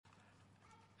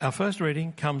Our first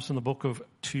reading comes from the book of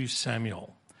 2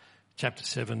 Samuel, chapter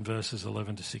 7, verses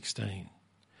 11 to 16,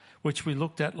 which we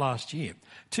looked at last year.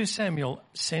 2 Samuel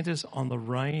centres on the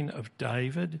reign of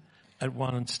David at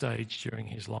one stage during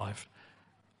his life.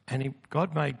 And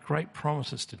God made great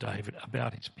promises to David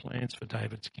about his plans for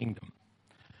David's kingdom.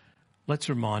 Let's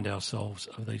remind ourselves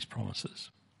of these promises.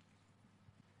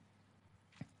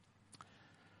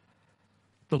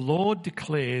 The Lord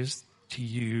declares to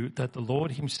you that the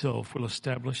Lord himself will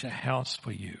establish a house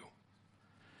for you.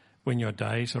 When your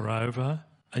days are over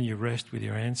and you rest with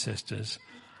your ancestors,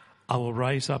 I will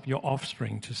raise up your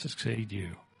offspring to succeed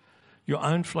you, your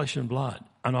own flesh and blood,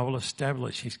 and I will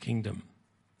establish his kingdom.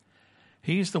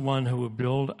 He is the one who will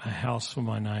build a house for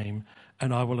my name,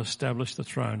 and I will establish the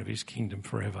throne of his kingdom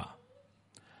forever.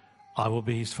 I will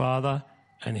be his father,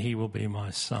 and he will be my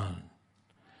son.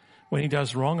 When he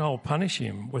does wrong, I will punish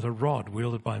him with a rod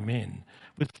wielded by men,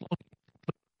 with flogging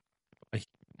by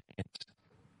human hands.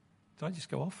 Did I just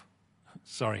go off?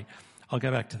 Sorry, I'll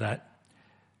go back to that.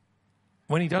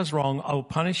 When he does wrong, I will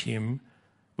punish him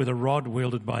with a rod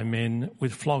wielded by men,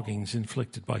 with floggings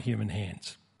inflicted by human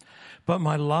hands. But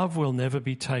my love will never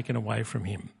be taken away from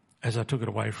him, as I took it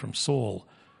away from Saul,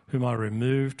 whom I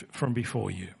removed from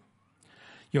before you.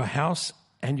 Your house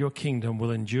and your kingdom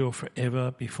will endure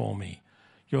forever before me.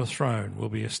 Your throne will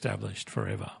be established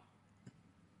forever.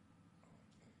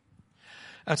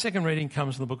 Our second reading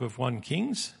comes from the book of 1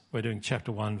 Kings. We're doing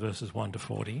chapter 1, verses 1 to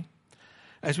 40.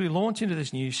 As we launch into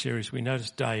this new series, we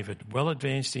notice David, well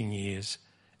advanced in years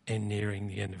and nearing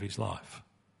the end of his life.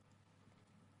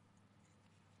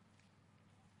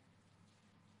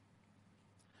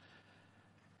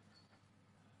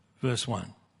 Verse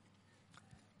 1.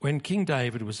 When King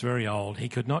David was very old, he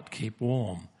could not keep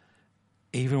warm,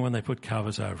 even when they put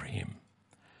covers over him.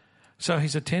 So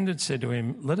his attendants said to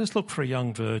him, "Let us look for a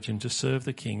young virgin to serve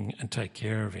the king and take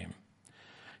care of him.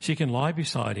 She can lie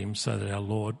beside him so that our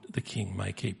lord the king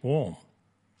may keep warm."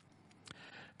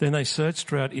 Then they searched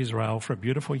throughout Israel for a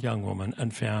beautiful young woman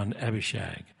and found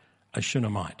Abishag, a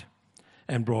Shunammite,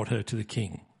 and brought her to the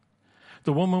king.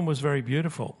 The woman was very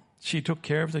beautiful. She took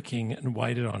care of the king and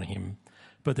waited on him,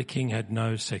 but the king had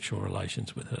no sexual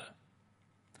relations with her.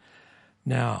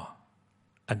 Now,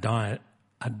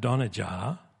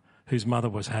 Adonijah, whose mother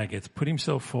was Haggith, put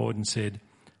himself forward and said,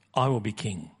 "I will be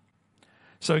king."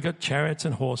 So he got chariots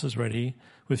and horses ready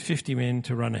with 50 men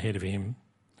to run ahead of him.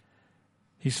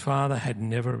 His father had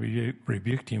never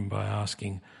rebuked him by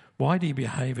asking, "Why do you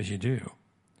behave as you do?"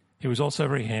 He was also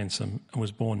very handsome and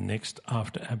was born next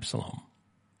after Absalom.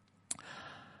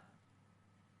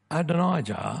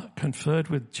 Adonijah conferred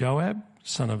with Joab,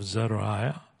 son of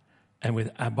Zeruiah, and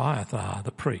with Abiathar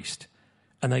the priest,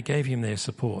 and they gave him their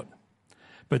support.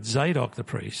 But Zadok the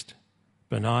priest,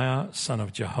 Benaiah son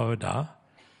of Jehoiada,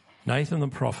 Nathan the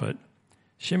prophet,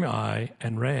 Shimei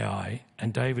and Rei,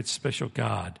 and David's special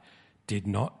guard did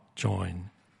not join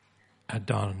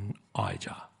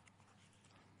Adonijah.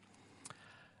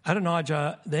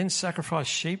 Adonijah then sacrificed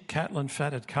sheep, cattle and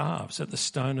fatted calves at the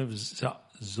stone of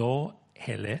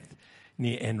Zor-Heleth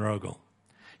near En-Rogel.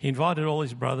 He invited all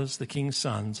his brothers, the king's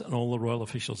sons, and all the royal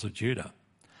officials of Judah.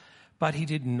 But he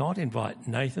did not invite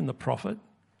Nathan the prophet,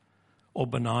 or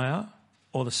Benaiah,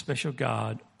 or the special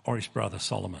guard, or his brother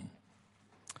Solomon.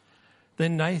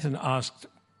 Then Nathan asked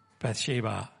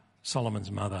Bathsheba, Solomon's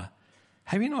mother,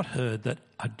 "Have you not heard that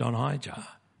Adonijah,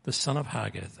 the son of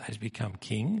Haggith, has become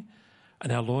king,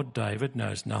 and our Lord David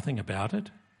knows nothing about it?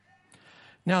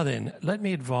 Now then, let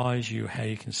me advise you how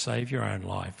you can save your own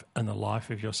life and the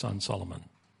life of your son Solomon.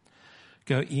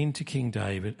 Go in to King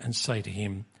David and say to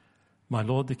him, 'My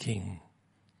lord the king,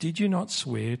 did you not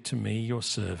swear to me, your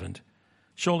servant,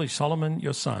 surely Solomon,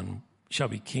 your son, shall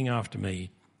be king after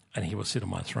me, and he will sit on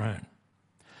my throne?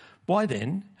 Why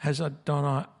then has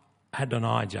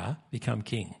Adonijah become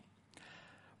king?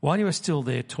 While you are still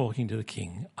there talking to the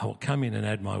king, I will come in and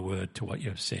add my word to what you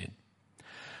have said.'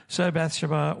 So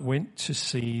Bathsheba went to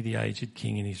see the aged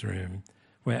king in his room,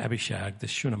 where Abishag the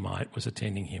Shunammite was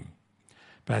attending him.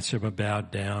 Bathsheba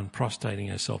bowed down, prostrating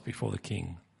herself before the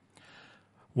king.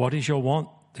 'What is your want?'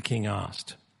 the king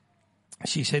asked.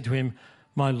 She said to him,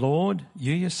 'My lord,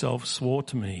 you yourself swore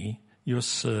to me, your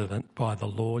servant, by the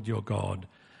Lord your God,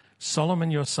 Solomon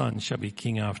your son shall be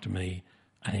king after me,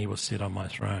 and he will sit on my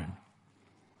throne.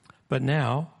 But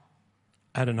now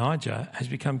Adonijah has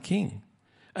become king,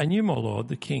 and you, my lord,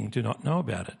 the king, do not know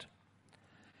about it.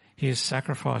 He has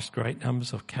sacrificed great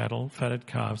numbers of cattle, fatted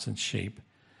calves and sheep.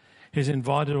 He has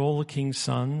invited all the king's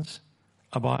sons,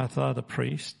 Abiathar the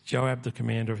priest, Joab the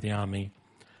commander of the army,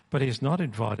 but he has not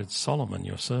invited Solomon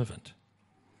your servant.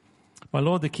 My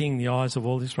lord the king, the eyes of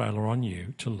all Israel are on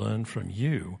you to learn from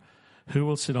you who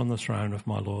will sit on the throne of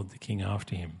my lord the king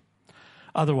after him.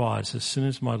 Otherwise, as soon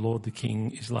as my lord the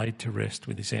king is laid to rest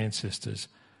with his ancestors,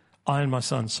 I and my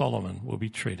son Solomon will be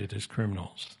treated as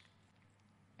criminals."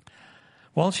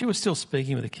 While she was still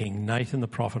speaking with the king, Nathan the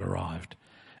prophet arrived,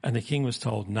 and the king was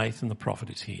told, "Nathan the prophet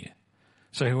is here."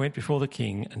 So he went before the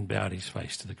king and bowed his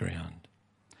face to the ground.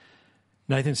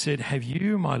 Nathan said, "Have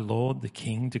you, my lord the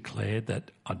king, declared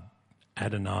that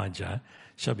Adonijah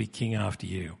shall be king after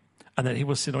you, and that he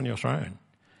will sit on your throne?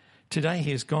 Today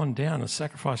he has gone down and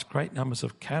sacrificed great numbers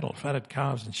of cattle, fatted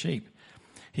calves and sheep.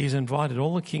 He has invited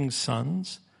all the king's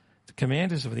sons, the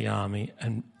commanders of the army,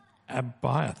 and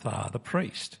Abiathar the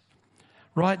priest.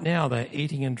 Right now they are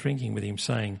eating and drinking with him,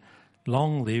 saying,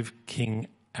 'Long live King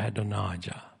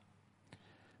Adonijah.'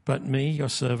 But me, your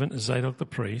servant Zadok the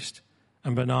priest,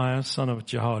 and Benaiah son of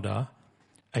Jehoiada,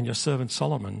 and your servant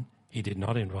Solomon, he did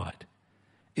not invite.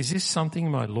 Is this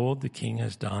something my lord the king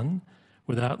has done,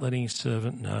 without letting his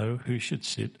servant know who should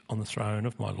sit on the throne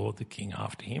of my lord the king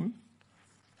after him?"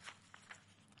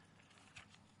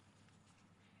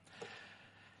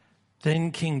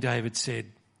 Then King David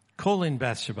said, "Call in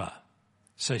Bathsheba."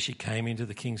 So she came into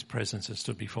the king's presence and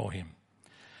stood before him.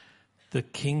 The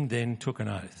king then took an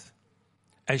oath.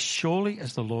 "As surely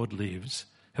as the Lord lives,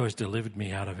 who has delivered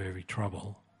me out of every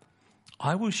trouble,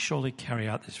 I will surely carry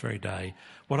out this very day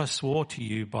what I swore to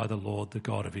you by the Lord, the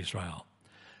God of Israel.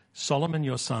 Solomon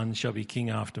your son shall be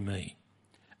king after me,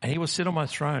 and he will sit on my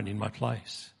throne in my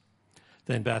place."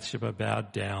 Then Bathsheba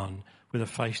bowed down with her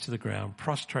face to the ground,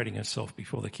 prostrating herself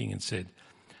before the king, and said,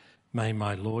 "May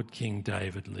my lord King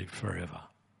David live forever."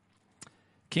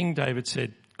 King David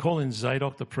said, "Call in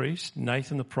Zadok the priest,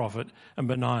 Nathan the prophet, and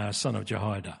Benaiah son of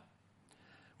Jehoiada."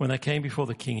 When they came before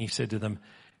the king, he said to them,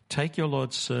 "Take your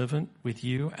lord's servant with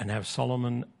you and have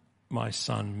Solomon my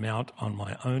son mount on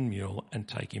my own mule and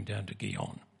take him down to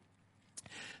Gihon.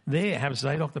 There have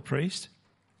Zadok the priest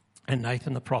and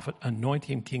Nathan the prophet anoint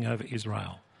him king over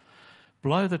Israel.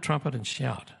 Blow the trumpet and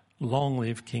shout, 'Long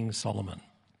live King Solomon.'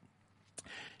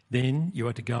 Then you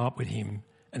are to go up with him,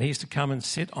 and he is to come and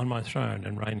sit on my throne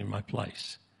and reign in my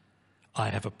place. I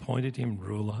have appointed him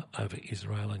ruler over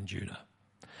Israel and Judah."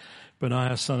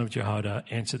 Benaiah son of Jehoiada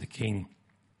answered the king,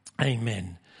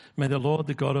 "Amen. May the Lord,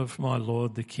 the God of my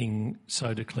lord the king,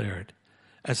 so declare it.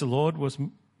 As the Lord was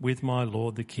with my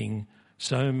lord the king,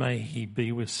 so may he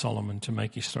be with Solomon to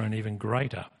make his throne even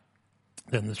greater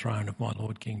than the throne of my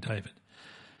lord King David."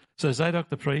 So Zadok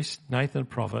the priest, Nathan the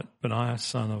prophet, Benaiah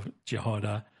son of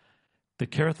Jehoiada, the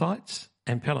Kerethites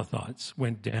and Pelethites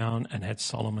went down and had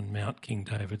Solomon mount King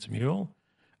David's mule,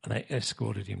 and they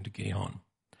escorted him to Gihon.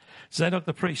 Zadok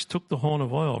the priest took the horn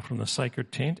of oil from the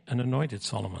sacred tent and anointed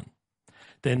Solomon.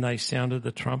 Then they sounded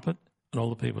the trumpet, and all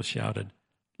the people shouted,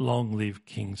 "Long live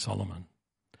King Solomon."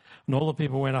 And all the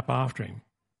people went up after him,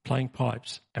 playing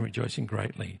pipes and rejoicing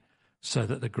greatly, so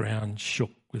that the ground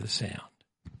shook with a sound.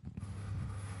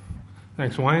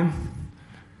 Thanks, Wayne.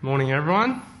 Morning,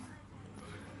 everyone.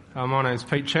 My name's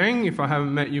Pete Cheng. If I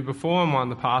haven't met you before, I'm one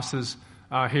of the pastors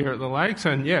here at the Lakes.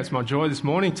 And it's my joy this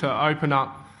morning to open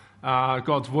up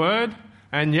God's Word.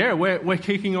 And we're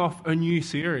kicking off a new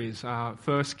series,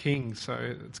 First Kings, so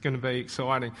it's going to be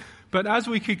exciting. But as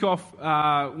we kick off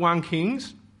 1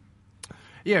 Kings,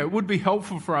 it would be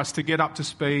helpful for us to get up to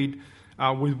speed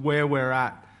with where we're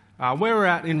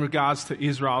at in regards to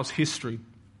Israel's history.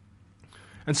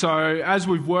 And so as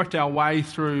we've worked our way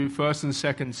through 1st and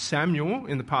 2nd Samuel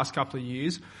in the past couple of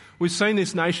years, we've seen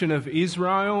this nation of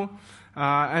Israel,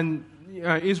 and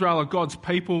Israel are God's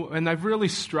people, and they've really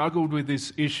struggled with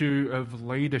this issue of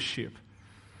leadership.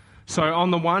 So on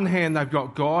the one hand, they've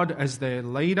got God as their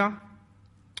leader,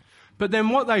 but then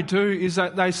what they do is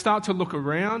that they start to look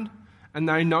around and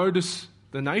they notice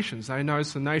the nations. They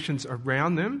notice the nations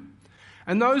around them,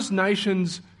 and those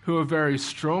nations who are very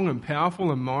strong and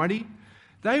powerful and mighty,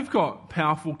 they've got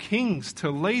powerful kings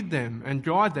to lead them and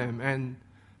guide them and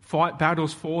fight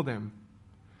battles for them.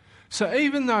 So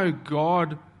even though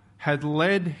God had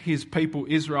led his people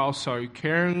Israel so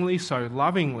caringly, so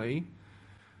lovingly,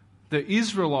 the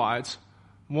Israelites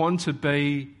want to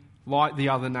be like the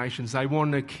other nations. They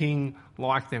want a king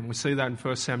like them. We see that in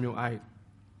 1 Samuel 8.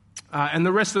 And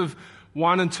the rest of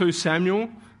 1 and 2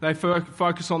 Samuel, they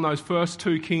focus on those first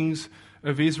 2 kings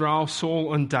of Israel,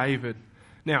 Saul and David.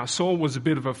 Now, Saul was a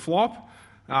bit of a flop.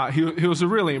 He was a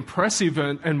really impressive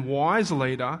and wise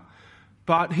leader,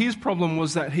 but his problem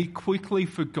was that he quickly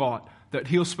forgot that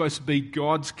he was supposed to be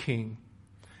God's king.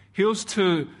 He was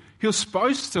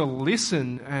supposed to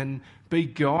listen and be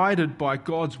guided by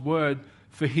God's word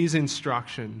for his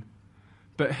instruction.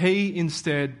 But he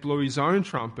instead blew his own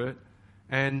trumpet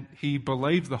and he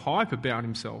believed the hype about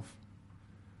himself.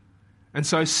 And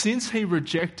so since he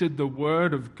rejected the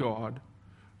word of God,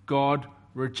 God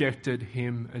rejected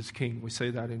him as king. We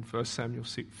see that in 1 Samuel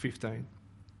 15.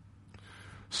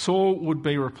 Saul would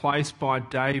be replaced by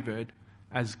David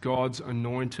as God's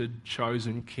anointed,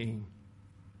 chosen king.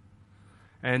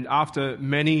 And after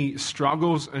many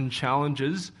struggles and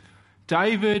challenges,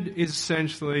 David is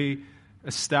essentially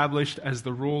established as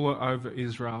the ruler over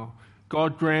Israel.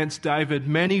 God grants David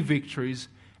many victories,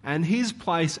 and his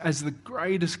place as the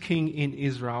greatest king in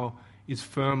Israel is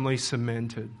firmly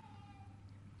cemented.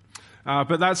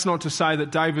 But that's not to say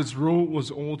that David's rule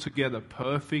was altogether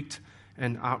perfect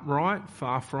and upright,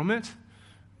 far from it.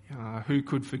 Who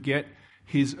could forget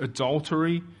his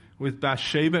adultery with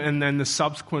Bathsheba and then the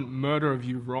subsequent murder of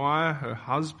Uriah, her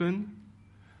husband?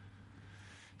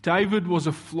 David was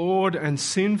a flawed and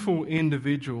sinful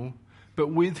individual, but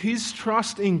with his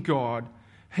trust in God,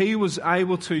 he was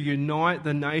able to unite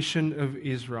the nation of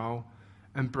Israel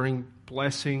and bring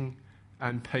blessing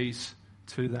and peace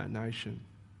to that nation.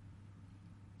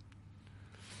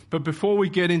 But before we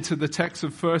get into the text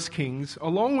of 1 Kings,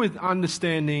 along with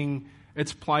understanding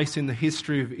its place in the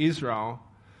history of Israel,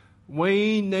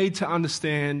 we need to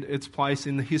understand its place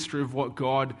in the history of what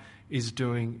God is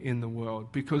doing in the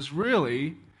world. Because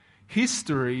really,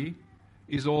 history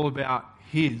is all about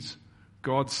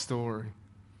God's story.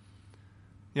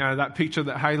 You know, that picture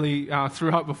that Haley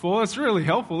threw up before, it's really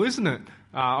helpful, isn't it?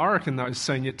 I reckon those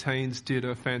senior teens did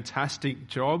a fantastic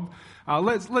job.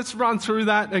 Let's run through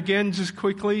that again just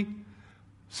quickly.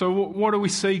 So what do we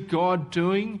see God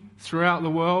doing throughout the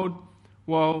world?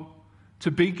 Well,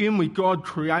 to begin with, God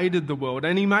created the world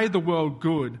and he made the world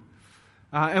good.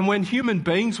 And when human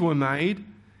beings were made,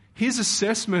 his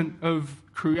assessment of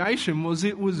creation was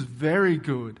it was very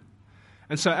good.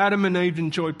 And so Adam and Eve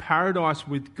enjoyed paradise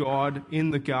with God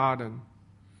in the garden.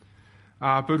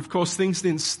 But of course, things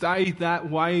didn't stay that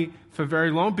way for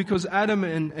very long because Adam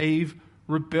and Eve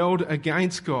rebelled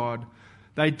against God.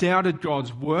 They doubted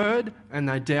God's word and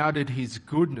they doubted his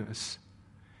goodness.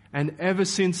 And ever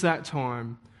since that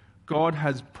time, God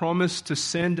has promised to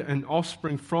send an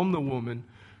offspring from the woman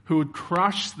who would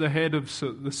crush the head of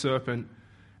the serpent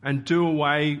and do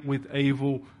away with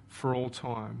evil for all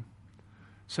time.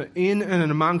 So in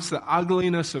and amongst the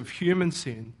ugliness of human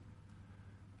sin,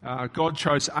 God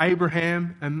chose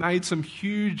Abraham and made some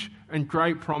huge and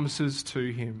great promises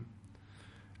to him.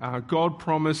 God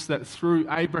promised that through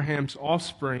Abraham's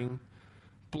offspring,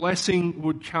 blessing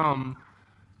would come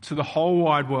to the whole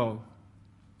wide world.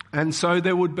 And so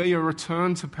there would be a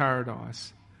return to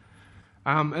paradise.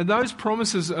 And those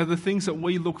promises are the things that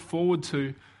we look forward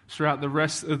to throughout the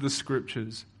rest of the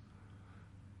scriptures.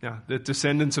 Now, the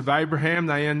descendants of Abraham,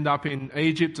 they end up in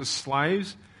Egypt as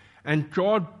slaves, and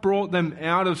God brought them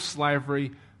out of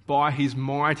slavery by his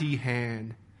mighty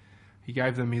hand. He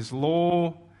gave them his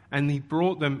law, and he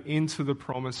brought them into the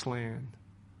promised land.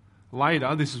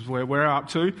 Later, this is where we're up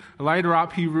to, later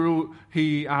up he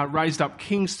raised up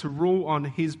kings to rule on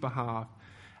his behalf.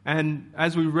 And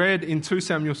as we read in 2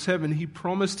 Samuel 7, he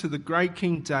promised to the great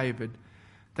King David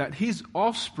that his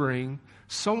offspring,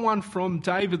 someone from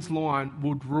David's line,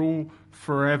 would rule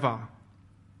forever.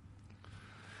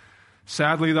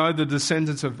 Sadly, though, the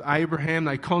descendants of Abraham,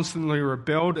 they constantly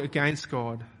rebelled against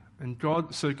God. And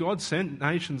God sent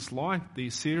nations like the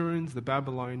Assyrians, the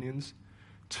Babylonians,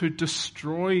 to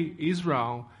destroy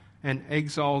Israel and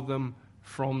exile them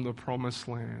from the promised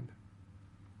land.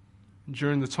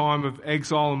 During the time of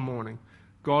exile and mourning,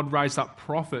 God raised up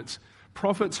prophets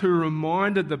who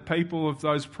reminded the people of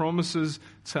those promises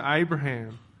to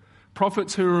Abraham,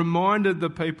 prophets who reminded the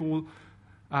people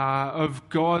of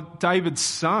God, David's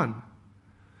son,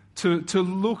 to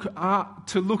look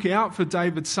out for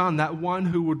David's son, that one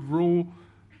who would rule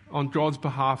on God's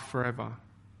behalf forever.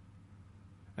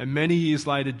 And many years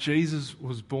later, Jesus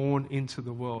was born into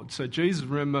the world. So Jesus,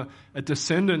 remember, a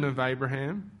descendant of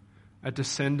Abraham, a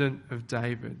descendant of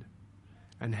David.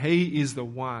 And he is the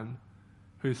one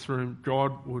who through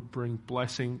God would bring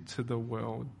blessing to the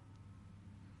world.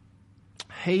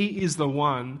 He is the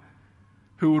one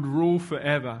who would rule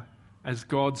forever as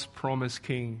God's promised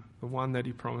king, the one that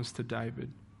he promised to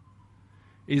David.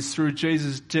 It is through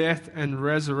Jesus' death and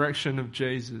resurrection of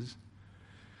Jesus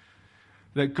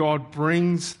that God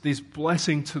brings this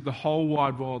blessing to the whole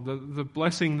wide world, the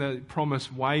blessing that he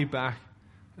promised way back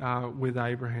with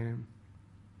Abraham.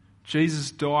 Jesus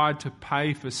died to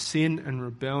pay for sin and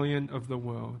rebellion of the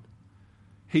world.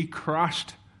 He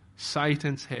crushed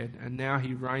Satan's head, and now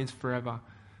he reigns forever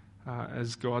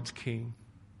as God's king.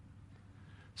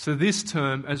 So this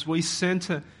term, as we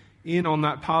center in on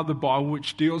that part of the Bible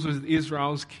which deals with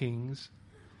Israel's kings,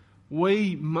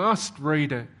 we must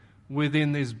read it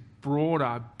within this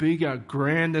broader, bigger,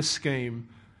 grander scheme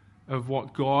of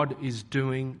what God is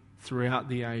doing throughout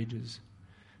the ages.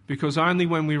 Because only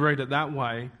when we read it that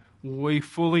way will we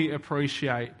fully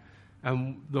appreciate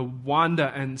the wonder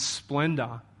and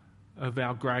splendour of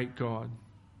our great God.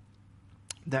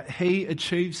 That He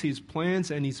achieves His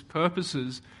plans and His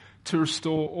purposes to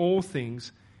restore all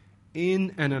things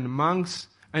in and amongst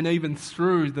and even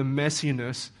through the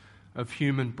messiness of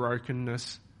human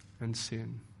brokenness and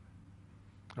sin.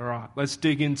 All right, let's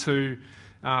dig into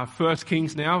 1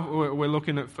 Kings now. We're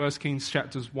looking at 1 Kings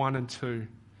chapters 1 and 2.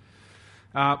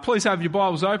 Please have your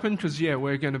Bibles open because,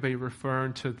 we're going to be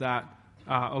referring to that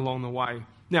along the way.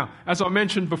 Now, as I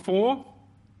mentioned before,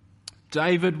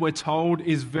 David, we're told,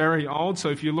 is very old. So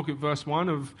if you look at verse 1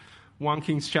 of 1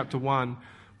 Kings chapter 1,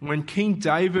 when King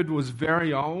David was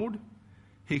very old,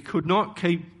 he could not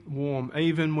keep warm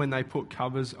even when they put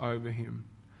covers over him.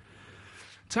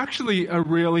 It's actually a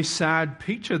really sad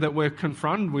picture that we're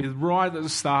confronted with right at the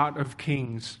start of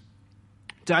Kings.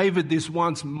 David, this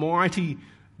once mighty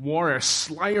warrior,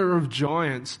 slayer of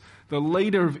giants, the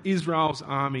leader of Israel's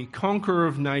army, conqueror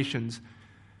of nations,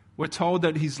 we're told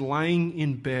that he's laying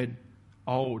in bed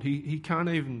old. He can't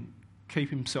even keep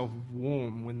himself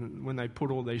warm when they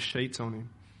put all these sheets on him.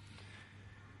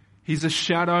 He's a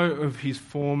shadow of his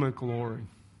former glory.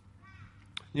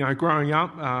 Growing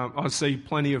up, I see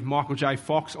plenty of Michael J.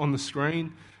 Fox on the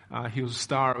screen. He was a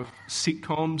star of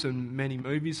sitcoms and many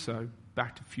movies, so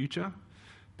Back to the Future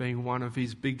being one of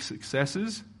his big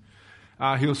successes.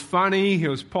 He was funny, he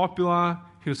was popular,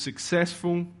 he was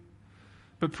successful.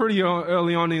 But pretty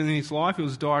early on in his life, he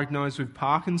was diagnosed with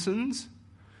Parkinson's.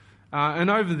 And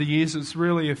over the years, it's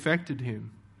really affected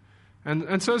him.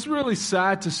 And so it's really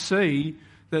sad to see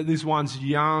that this once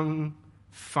young,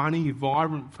 funny,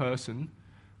 vibrant person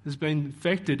has been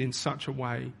affected in such a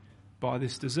way by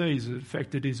this disease. It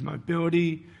affected his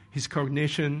mobility, his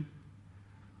cognition,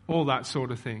 all that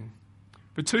sort of thing.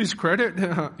 But to his credit,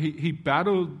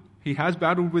 he has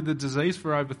battled with the disease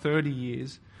for over 30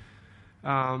 years.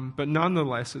 But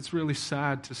nonetheless, it's really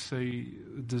sad to see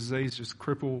the disease just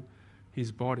cripple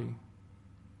his body.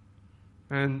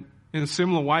 And in a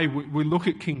similar way, we look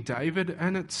at King David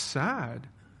and it's sad.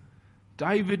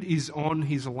 David is on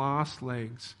his last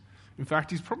legs. In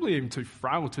fact, he's probably even too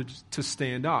frail to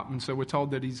stand up. And so we're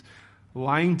told that he's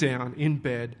laying down in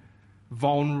bed,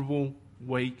 vulnerable,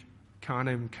 weak, can't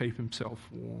even keep himself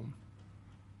warm.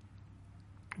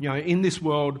 In this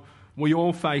world, we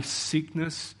all face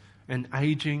sickness and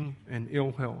aging and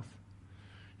ill health.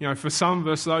 For some of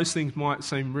us, those things might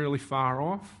seem really far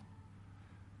off.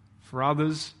 For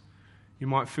others, you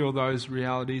might feel those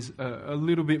realities a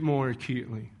little bit more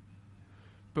acutely.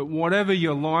 But whatever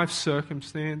your life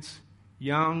circumstance,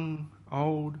 young,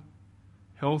 old,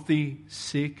 healthy,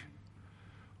 sick,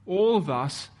 all of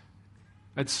us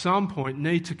at some point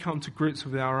need to come to grips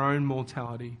with our own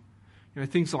mortality.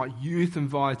 Things like youth and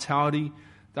vitality,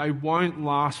 they won't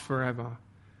last forever.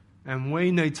 And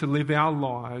we need to live our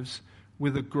lives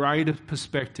with a greater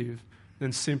perspective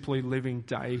than simply living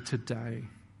day to day.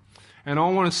 And I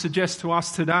want to suggest to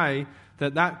us today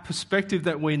that perspective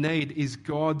that we need is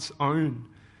God's own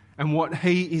and what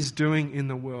He is doing in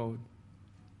the world.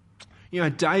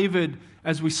 David,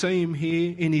 as we see him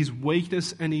here in his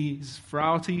weakness and his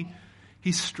frailty,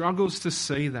 he struggles to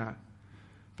see that.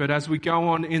 But as we go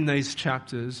on in these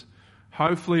chapters,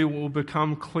 hopefully it will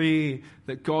become clear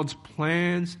that God's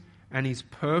plans and His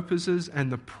purposes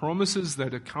and the promises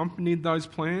that accompanied those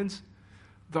plans,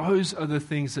 those are the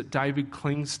things that David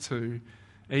clings to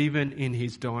even in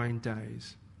his dying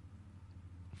days.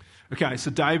 Okay, so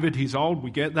David, he's old,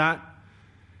 we get that.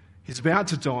 He's about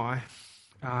to die.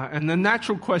 And the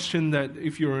natural question that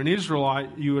if you're an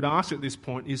Israelite you would ask at this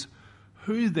point is,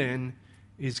 who then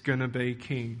is going to be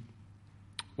king?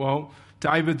 Well,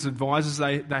 David's advisors,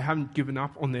 they haven't given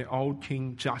up on their old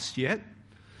king just yet.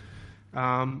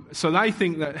 So they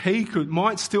think that he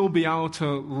might still be able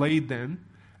to lead them.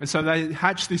 And so they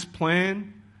hatch this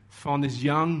plan, find this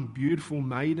young, beautiful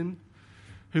maiden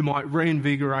who might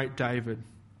reinvigorate David.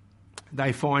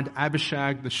 They find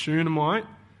Abishag the Shunammite.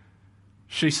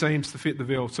 She seems to fit the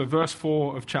bill. So verse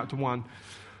 4 of chapter 1.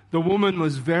 The woman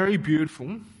was very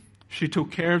beautiful. She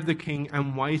took care of the king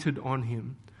and waited on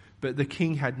him. But the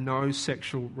king had no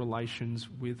sexual relations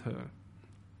with her.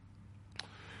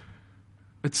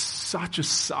 It's such a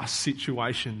sus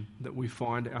situation that we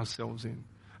find ourselves in.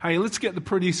 Hey, let's get the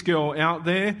prettiest girl out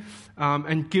there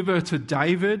and give her to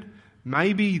David.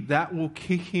 Maybe that will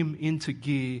kick him into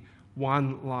gear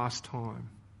one last time.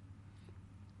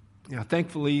 Now,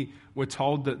 thankfully, we're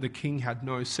told that the king had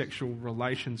no sexual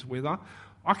relations with her.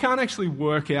 I can't actually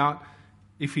work out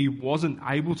if he wasn't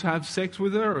able to have sex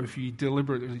with her or if he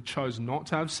deliberately chose not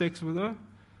to have sex with her.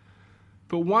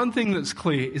 But one thing that's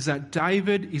clear is that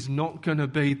David is not going to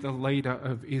be the leader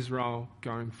of Israel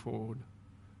going forward.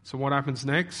 So what happens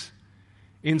next?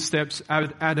 In steps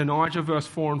Adonijah, verse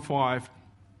 4 and 5.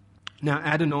 Now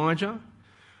Adonijah,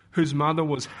 whose mother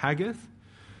was Haggith,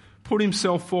 put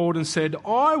himself forward and said,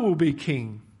 I will be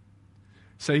king.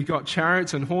 So he got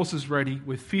chariots and horses ready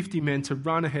with 50 men to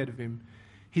run ahead of him.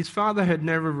 His father had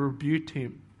never rebuked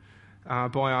him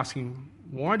by asking,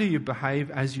 why do you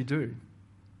behave as you do?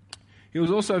 He was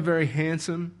also very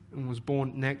handsome and was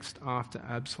born next after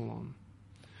Absalom.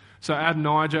 So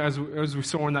Adonijah, as we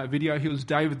saw in that video, he was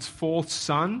David's fourth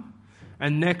son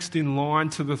and next in line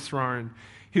to the throne.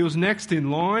 He was next in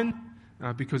line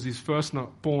because his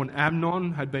firstborn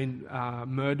Amnon had been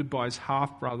murdered by his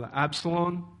half-brother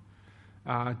Absalom.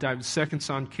 David's second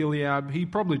son, Kileab, he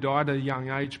probably died at a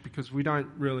young age because we don't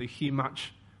really hear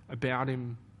much about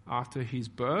him after his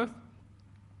birth.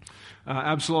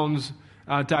 Absalom's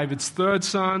David's third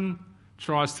son,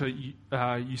 tries to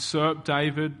usurp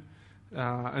David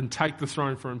and take the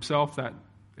throne for himself. That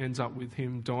ends up with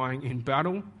him dying in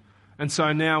battle. And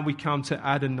so now we come to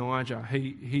Adonijah.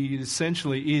 He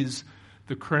essentially is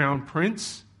the crown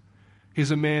prince. He's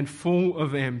a man full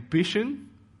of ambition.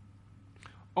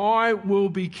 I will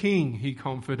be king, he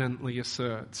confidently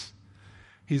asserts.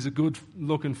 He's a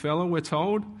good-looking fellow, we're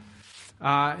told.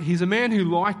 He's a man who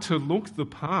liked to look the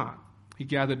part. He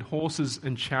gathered horses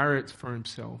and chariots for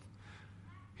himself.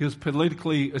 He was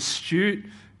politically astute.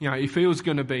 If he was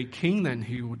going to be king, then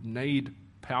he would need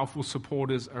powerful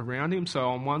supporters around him. So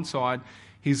on one side,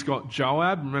 he's got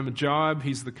Joab. Remember Joab,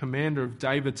 he's the commander of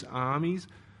David's armies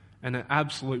and an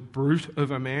absolute brute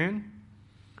of a man.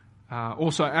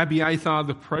 Also Abiathar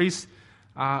the priest,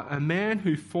 a man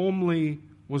who formerly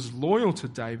was loyal to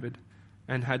David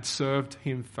and had served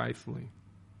him faithfully.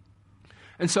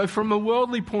 And so from a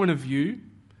worldly point of view,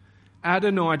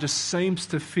 Adonijah seems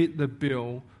to fit the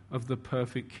bill of the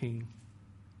perfect king.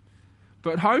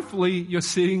 But hopefully you're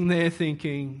sitting there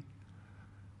thinking,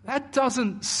 that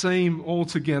doesn't seem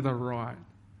altogether right,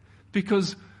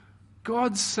 because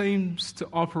God seems to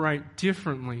operate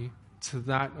differently to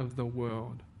that of the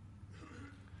world.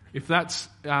 If that's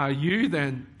you,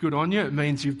 then good on you. It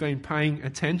means you've been paying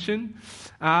attention.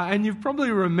 And you've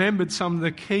probably remembered some of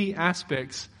the key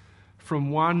aspects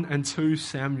from 1 and 2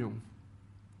 Samuel.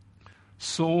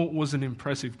 Saul was an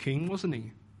impressive king, wasn't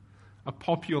he? A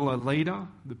popular leader,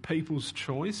 the people's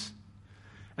choice.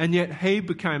 And yet he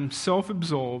became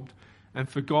self-absorbed and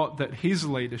forgot that his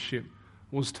leadership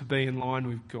was to be in line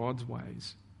with God's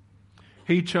ways.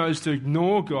 He chose to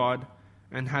ignore God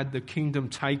and had the kingdom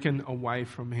taken away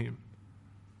from him.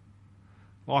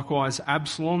 Likewise,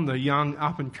 Absalom, the young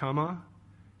up-and-comer,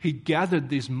 he gathered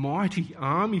this mighty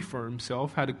army for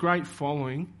himself, had a great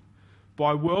following,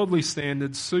 by worldly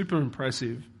standards, super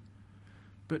impressive.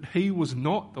 But he was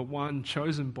not the one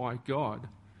chosen by God.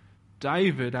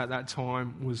 David at that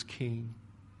time was king.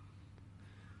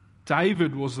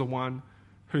 David was the one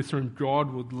who through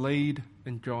God would lead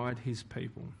and guide his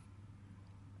people.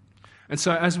 And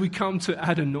so as we come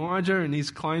to Adonijah and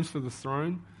his claims for the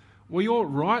throne, we ought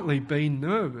rightly be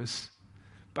nervous.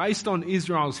 Based on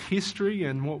Israel's history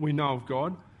and what we know of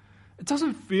God, it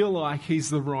doesn't feel like he's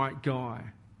the right guy.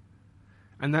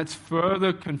 And that's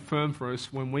further confirmed for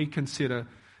us when we consider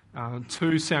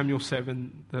 2 Samuel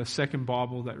 7, the second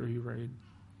Bible that we read.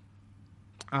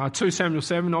 2 Samuel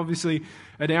 7, obviously,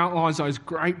 it outlines those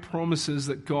great promises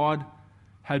that God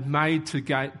had made to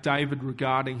David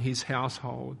regarding his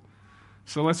household.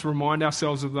 So let's remind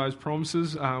ourselves of those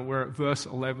promises. We're at verse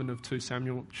 11 of 2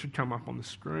 Samuel. It should come up on the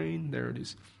screen. There it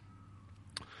is.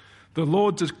 The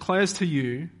Lord declares to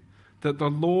you that the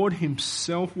Lord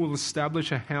himself will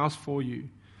establish a house for you.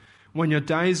 When your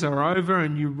days are over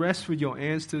and you rest with your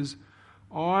ancestors,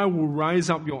 I will raise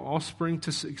up your offspring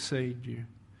to succeed you,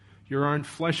 your own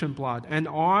flesh and blood, and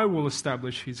I will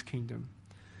establish his kingdom.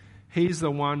 He's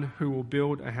the one who will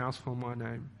build a house for my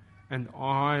name, and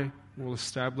I will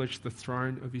establish the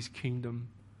throne of his kingdom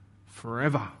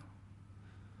forever.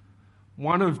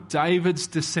 One of David's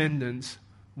descendants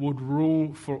would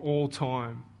rule for all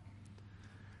time.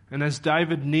 And as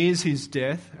David nears his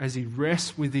death, as he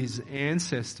rests with his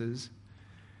ancestors,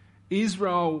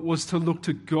 Israel was to look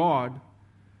to God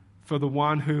for the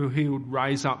one who he would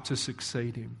raise up to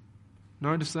succeed him.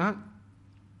 Notice that?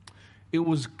 It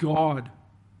was God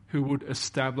who would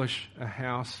establish a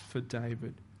house for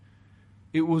David.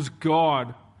 It was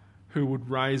God who would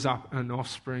raise up an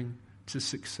offspring to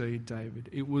succeed David.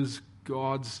 It was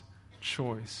God's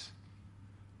choice.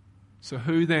 So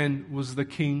who then was the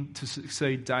king to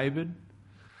succeed David?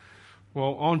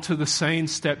 Well, onto the scene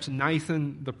steps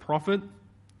Nathan the prophet,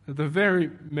 the very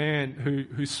man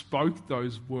who spoke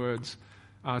those words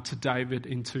to David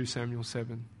in 2 Samuel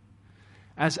 7.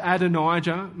 As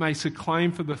Adonijah makes a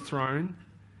claim for the throne,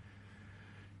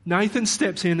 Nathan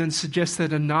steps in and suggests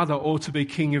that another ought to be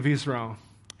king of Israel.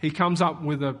 He comes up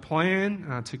with a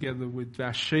plan, together with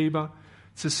Bathsheba,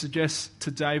 to suggest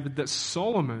to David that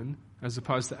Solomon, as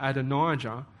opposed to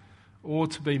Adonijah,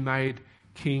 ought to be made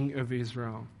king of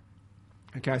Israel.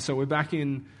 Okay, so we're back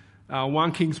in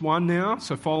 1 Kings 1 now,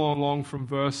 so follow along from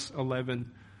verse 11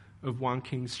 of 1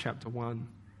 Kings chapter 1.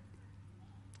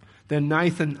 Then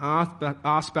Nathan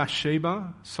asked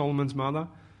Bathsheba, Solomon's mother,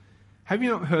 "Have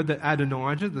you not heard that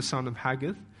Adonijah, the son of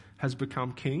Haggith, has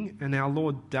become king, and our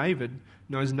Lord David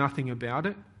knows nothing about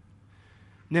it?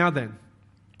 Now then,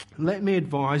 let me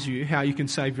advise you how you can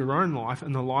save your own life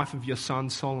and the life of your son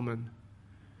Solomon.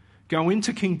 Go in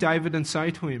to King David and say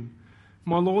to him,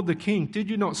 'My lord the king, did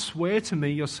you not swear to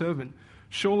me, your servant,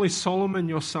 surely Solomon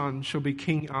your son shall be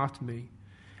king after me,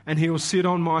 and he will sit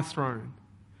on my throne?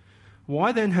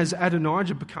 Why then has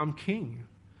Adonijah become king?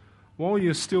 While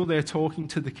you're still there talking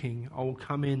to the king, I will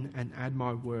come in and add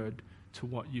my word to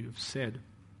what you have said.'"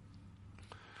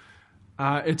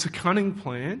 It's a cunning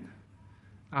plan,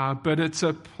 but it's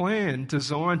a plan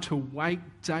designed to wake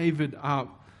David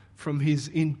up from his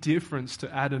indifference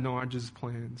to Adonijah's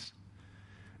plans.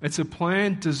 It's a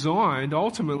plan designed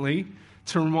ultimately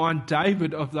to remind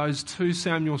David of those 2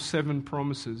 Samuel 7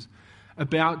 promises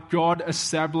about God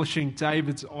establishing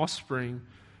David's offspring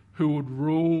who would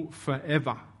rule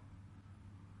forever.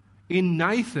 In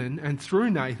Nathan and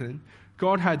through Nathan,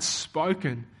 God had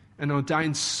spoken and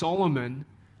ordained Solomon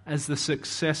as the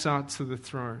successor to the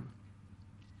throne.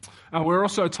 We're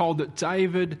also told that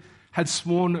David had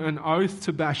sworn an oath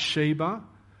to Bathsheba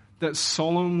that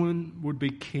Solomon would be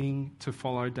king to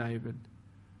follow David.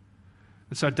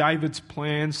 And so David's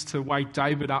plans to wake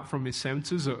David up from his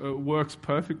senses, it works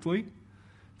perfectly.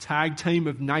 Tag team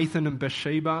of Nathan and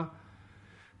Bathsheba,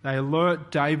 they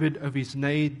alert David of his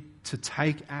need to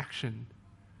take action.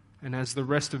 And as the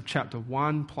rest of chapter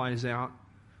 1 plays out,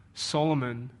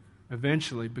 Solomon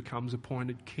eventually becomes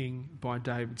appointed king by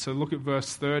David. So look at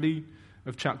verse 30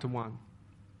 of chapter 1.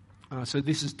 So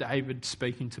this is David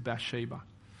speaking to Bathsheba.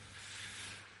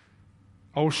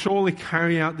 "I will surely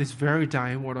carry out this very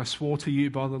day what I swore to you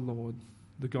by the Lord,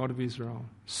 the God of Israel.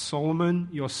 Solomon,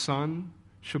 your son,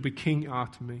 shall be king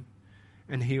after me,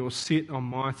 and he will sit on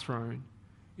my throne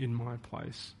in my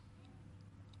place."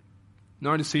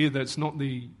 Notice here that it's not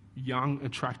the young,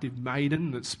 attractive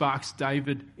maiden that sparks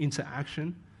David into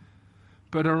action,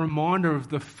 but a reminder of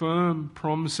the firm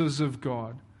promises of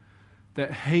God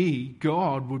that he,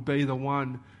 God, would be the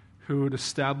one who would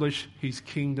establish his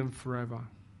kingdom forever.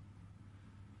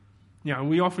 You know,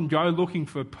 we often go looking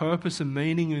for purpose and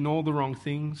meaning in all the wrong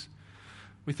things.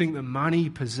 We think that money,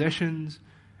 possessions,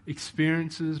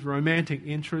 experiences, romantic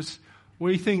interests,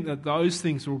 we think that those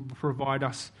things will provide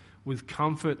us with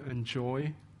comfort and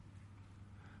joy.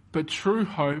 But true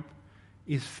hope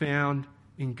is found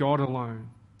in God alone.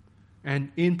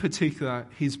 And in particular,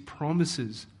 his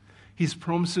promises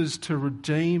to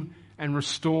redeem and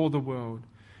restore the world,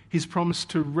 his promise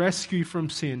to rescue from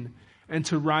sin and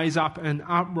to raise up an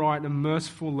upright and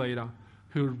merciful leader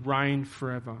who would reign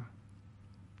forever.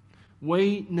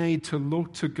 We need to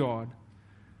look to God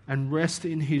and rest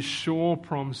in his sure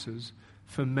promises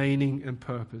for meaning and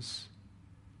purpose.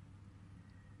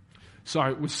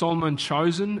 So, with Solomon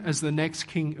chosen as the next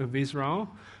king of Israel,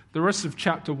 the rest of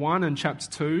chapter 1 and chapter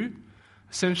 2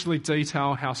 essentially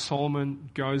detail how Solomon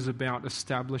goes about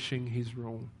establishing his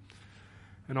rule.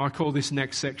 And I call this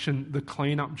next section the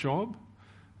cleanup job.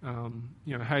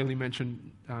 Haley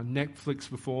mentioned Netflix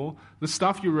before. The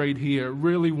stuff you read here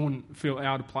really wouldn't feel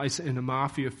out of place in a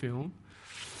mafia film.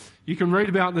 You can read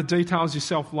about the details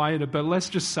yourself later, but let's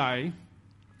just say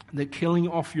that killing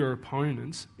off your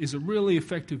opponents is a really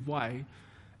effective way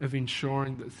of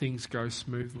ensuring that things go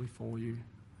smoothly for you.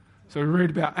 So we read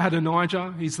about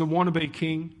Adonijah. He's the wannabe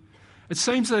king. It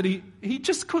seems that he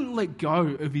just couldn't let go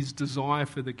of his desire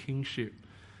for the kingship.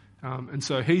 And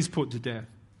so he's put to death.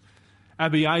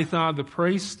 Abiathar, the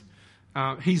priest,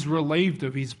 he's relieved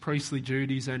of his priestly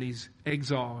duties and he's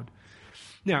exiled.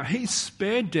 Now, he's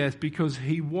spared death because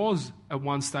he was at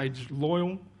one stage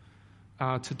loyal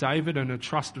to David and a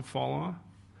trusted follower.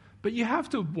 But you have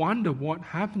to wonder what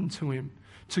happened to him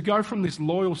to go from this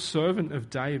loyal servant of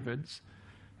David's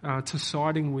to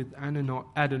siding with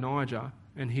Adonijah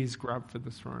and his grab for the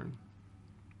throne.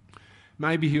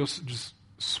 Maybe he was just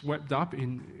swept up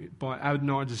by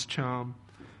Adonijah's charm,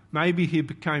 Maybe he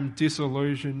became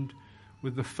disillusioned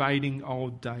with the fading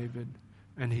old David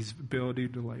and his ability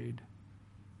to lead.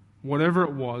 Whatever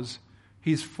it was,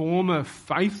 his former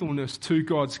faithfulness to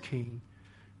God's king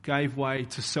gave way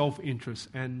to self-interest,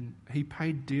 and he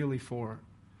paid dearly for it.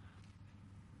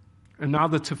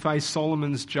 Another to face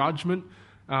Solomon's judgment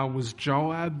was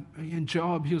Joab. And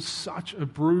Joab, he was such a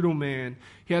brutal man.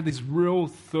 He had this real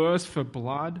thirst for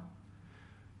blood.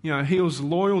 He was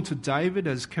loyal to David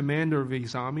as commander of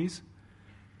his armies,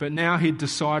 but now he'd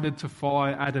decided to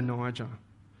follow Adonijah.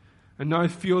 And no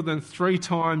fewer than 3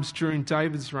 times during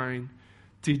David's reign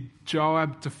did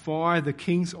Joab defy the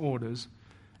king's orders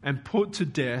and put to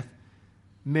death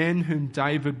men whom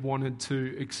David wanted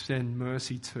to extend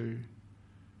mercy to.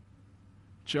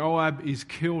 Joab is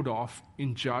killed off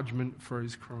in judgment for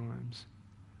his crimes.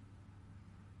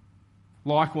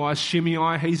 Likewise,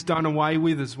 Shimei, he's done away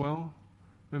with as well.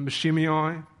 Remember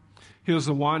Shimei? He was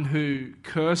the one who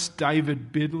cursed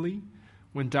David bitterly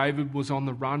when David was on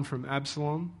the run from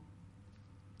Absalom.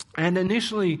 And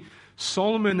initially,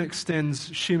 Solomon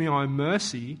extends Shimei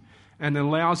mercy and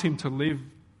allows him to live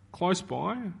close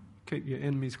by. Keep your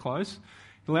enemies close.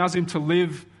 He allows him to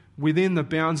live within the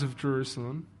bounds of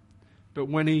Jerusalem. But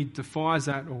when he defies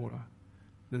that order,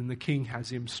 then the king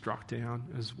has him struck down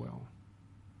as well.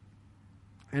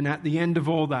 And at the end of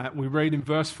all that, we read in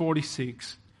verse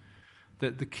 46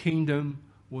 that the kingdom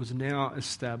was now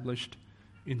established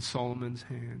in Solomon's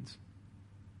hands.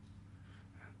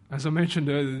 As I mentioned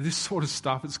earlier, this sort of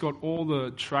stuff, it's got all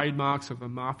the trademarks of a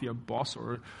mafia boss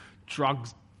or a drug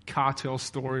cartel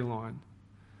storyline.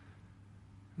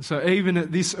 And so even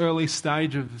at this early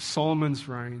stage of Solomon's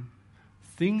reign,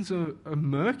 things are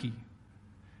murky.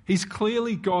 He's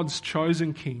clearly God's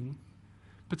chosen king,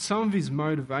 but some of his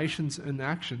motivations and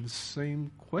actions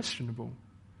seem questionable.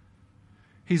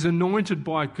 He's anointed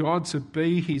by God to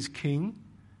be his king,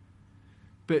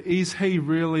 but is he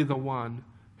really the one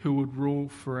who would rule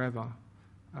forever?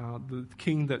 The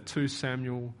king that 2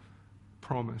 Samuel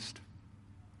promised.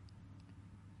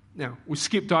 Now, we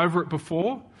skipped over it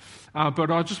before,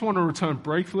 but I just want to return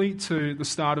briefly to the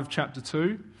start of chapter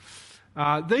 2.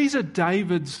 These are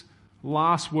David's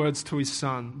last words to his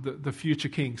son, the future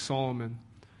king, Solomon.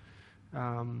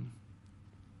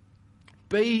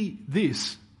 Be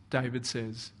this, David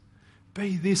says.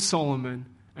 Be this, Solomon,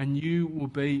 and you will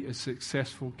be a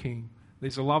successful king.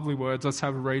 These are lovely words. Let's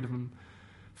have a read of them.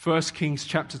 1 Kings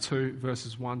chapter 2,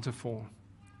 verses 1 to 4.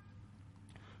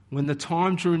 When the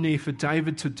time drew near for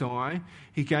David to die,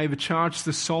 he gave a charge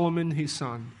to Solomon his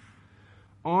son.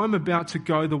 I am about to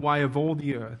go the way of all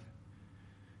the earth,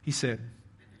 he said.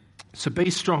 So be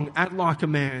strong, act like a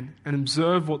man, and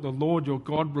observe what the Lord your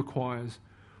God requires.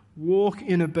 Walk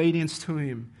in obedience to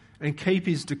him, and keep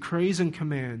his decrees and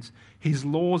commands, his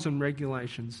laws and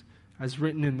regulations, as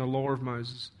written in the law of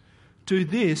Moses. Do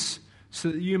this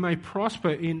so that you may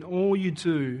prosper in all you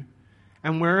do,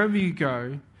 and wherever you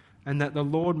go, and that the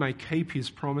Lord may keep his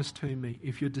promise to me.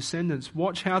 If your descendants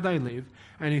watch how they live,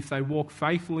 and if they walk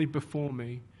faithfully before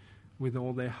me with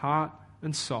all their heart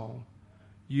and soul,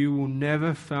 you will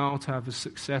never fail to have a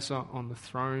successor on the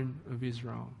throne of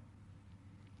Israel.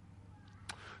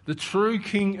 The true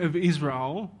king of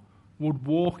Israel would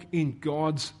walk in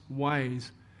God's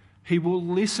ways. He will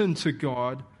listen to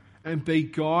God and be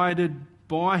guided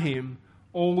by him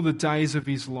all the days of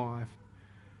his life.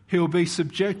 He'll be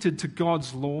subjected to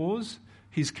God's laws,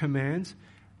 his commands,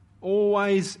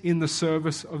 always in the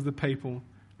service of the people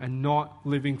and not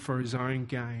living for his own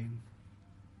gain.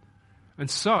 And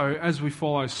so, as we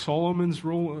follow Solomon's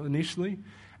rule initially,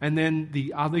 and then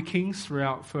the other kings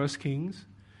throughout 1 Kings,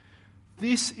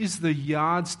 this is the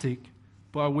yardstick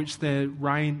by which their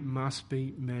reign must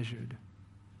be measured.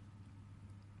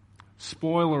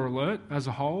 Spoiler alert, as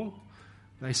a whole,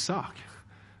 they suck.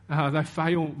 They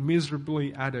fail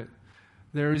miserably at it.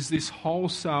 There is this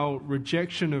wholesale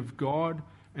rejection of God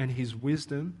and his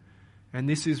wisdom, and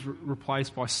this is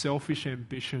replaced by selfish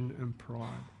ambition and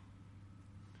pride.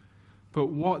 But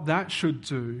what that should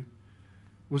do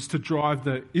was to drive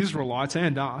the Israelites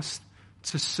and us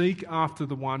to seek after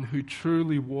the one who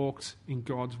truly walks in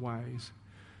God's ways,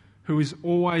 who is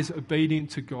always obedient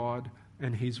to God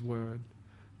and his word,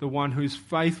 the one who is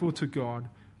faithful to God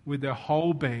with their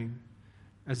whole being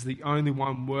as the only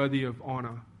one worthy of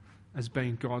honour as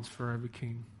being God's forever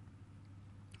king.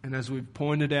 And as we've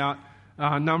pointed out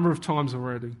a number of times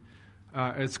already,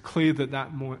 it's clear that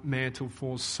that mantle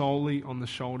falls solely on the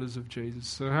shoulders of Jesus.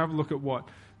 So have a look at what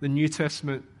the New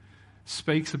Testament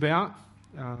speaks about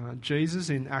Jesus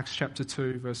in Acts chapter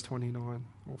 2, verse 29,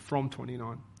 or from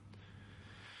 29.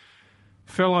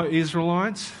 Fellow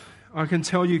Israelites, I can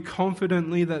tell you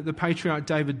confidently that the patriarch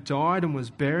David died and was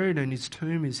buried, and his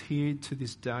tomb is here to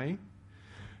this day.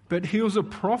 But he was a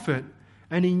prophet,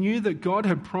 and he knew that God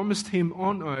had promised him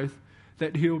on oath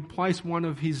that he would place one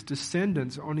of his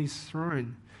descendants on his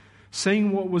throne.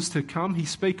 Seeing what was to come, he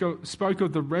spoke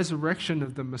of the resurrection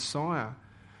of the Messiah,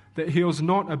 that he was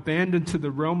not abandoned to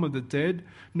the realm of the dead,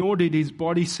 nor did his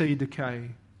body see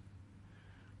decay.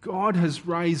 God has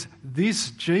raised this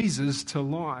Jesus to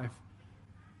life,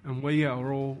 and we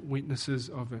are all witnesses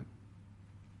of it.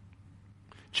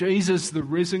 Jesus, the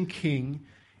risen King,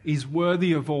 is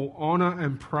worthy of all honour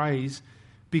and praise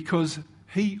because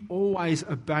he always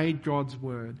obeyed God's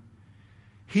word.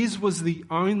 His was the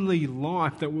only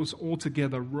life that was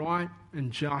altogether right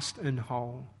and just and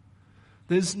whole.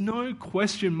 There's no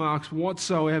question marks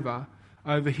whatsoever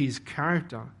over his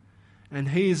character, and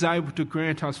he is able to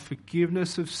grant us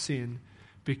forgiveness of sin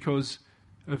because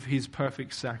of his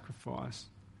perfect sacrifice.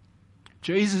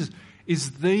 Jesus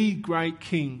is the great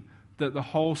King that the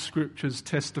whole Scriptures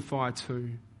testify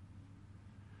to.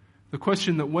 The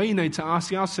question that we need to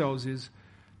ask ourselves is,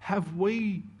 have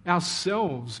we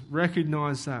ourselves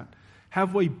recognized that?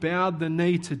 Have we bowed the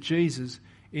knee to Jesus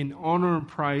in honour and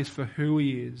praise for who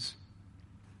he is?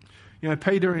 You know,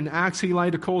 Peter in Acts, he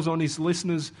later calls on his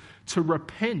listeners to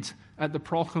repent at the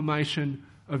proclamation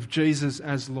of Jesus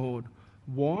as Lord.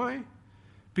 Why?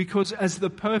 Because as the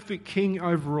perfect King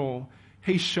over all,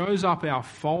 he shows up our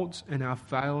faults and our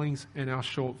failings and our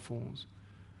shortfalls.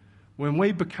 When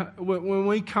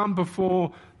we come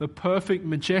before the perfect,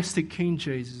 majestic King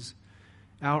Jesus,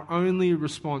 our only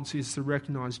response is to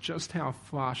recognize just how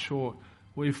far short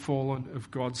we've fallen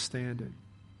of God's standard.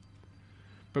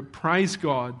 But praise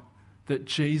God that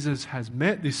Jesus has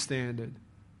met this standard.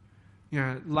 You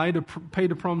know, later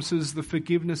Peter promises the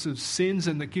forgiveness of sins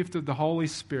and the gift of the Holy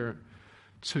Spirit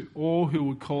to all who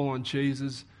would call on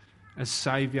Jesus as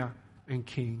Saviour and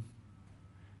King.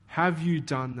 Have you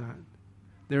done that?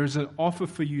 There is an offer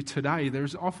for you today. There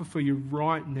is an offer for you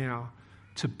right now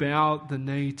to bow the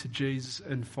knee to Jesus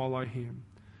and follow him.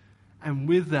 And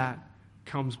with that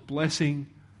comes blessing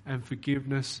and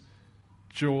forgiveness,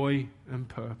 joy and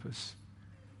purpose.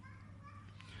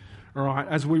 All right,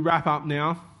 as we wrap up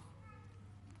now,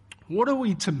 what are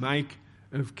we to make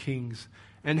of kings?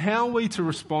 And how are we to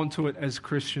respond to it as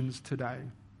Christians today?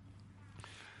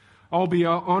 I'll be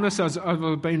honest, as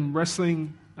I've been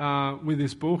wrestling with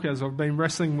this book, as I've been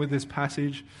wrestling with this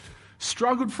passage,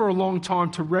 struggled for a long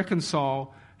time to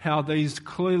reconcile how these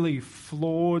clearly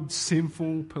flawed,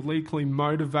 sinful, politically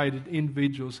motivated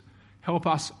individuals help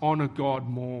us honour God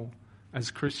more as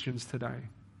Christians today.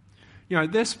 You know,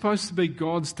 they're supposed to be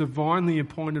God's divinely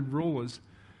appointed rulers,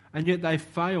 and yet they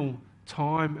fail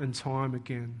time and time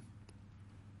again.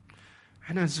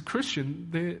 And as a Christian,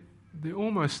 they're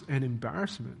almost an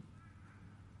embarrassment.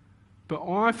 But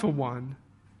I, for one,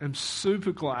 am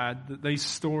super glad that these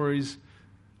stories,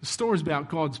 the stories about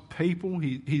God's people,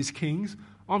 his kings,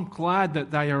 I'm glad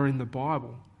that they are in the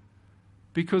Bible,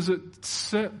 because it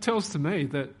tells to me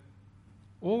that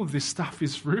all of this stuff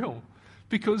is real,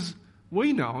 because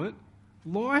we know it.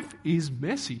 Life is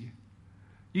messy.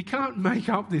 You can't make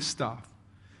up this stuff.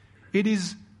 It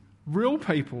is real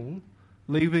people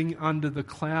living under the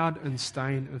cloud and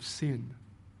stain of sin.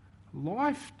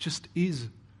 Life just is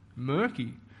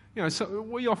murky. You know, so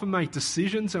we often make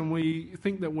decisions and we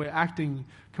think that we're acting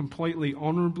completely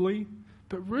honourably,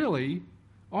 but really,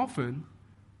 often,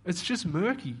 it's just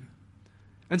murky.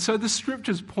 And so the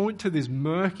Scriptures point to this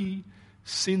murky,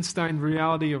 sin-stained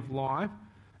reality of life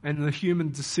and the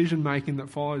human decision-making that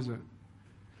follows it.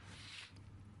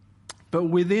 But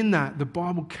within that, the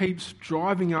Bible keeps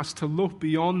driving us to look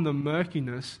beyond the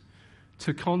murkiness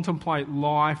to contemplate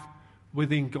life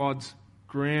within God's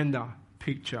grander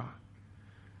picture.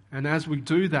 And as we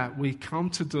do that, we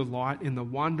come to delight in the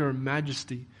wonder and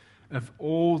majesty of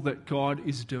all that God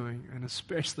is doing, and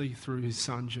especially through his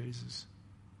Son, Jesus.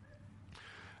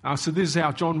 So this is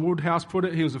how John Woodhouse put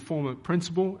it. He was a former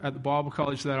principal at the Bible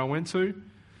college that I went to.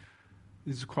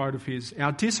 This is a quote of his.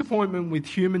 Our disappointment with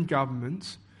human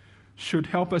governments should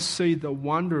help us see the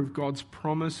wonder of God's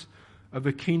promise of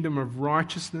a kingdom of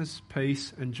righteousness,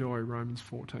 peace and joy, Romans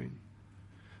 14.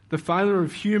 The failure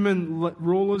of human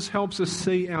rulers helps us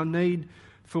see our need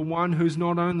for one who's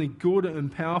not only good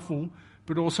and powerful,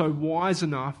 but also wise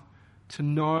enough to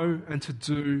know and to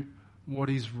do what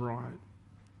is right.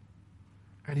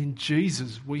 And in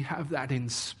Jesus, we have that in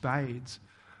spades.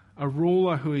 A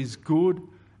ruler who is good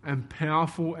and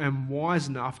powerful and wise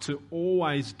enough to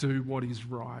always do what is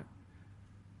right.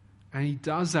 And he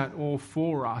does that all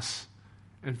for us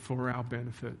and for our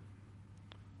benefit.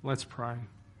 Let's pray.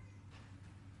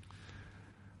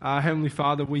 Heavenly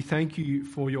Father, we thank you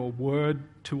for your word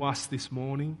to us this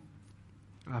morning.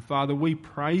 Father, we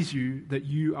praise you that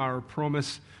you are a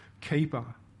promise keeper,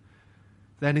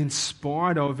 that in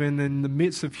spite of and in the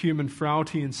midst of human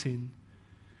frailty and sin,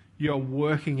 you are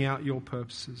working out your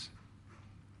purposes.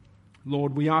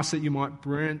 Lord, we ask that you might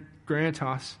grant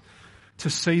us to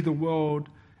see the world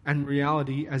and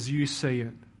reality as you see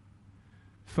it.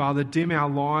 Father, dim our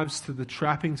lives to the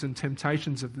trappings and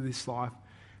temptations of this life,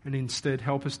 and instead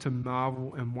help us to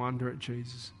marvel and wonder at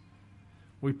Jesus.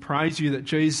 We praise you that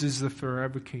Jesus is the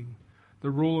forever King,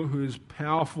 the ruler who is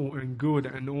powerful and good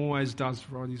and always does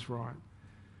what is right.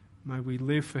 May we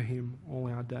live for him all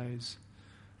our days.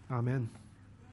 Amen.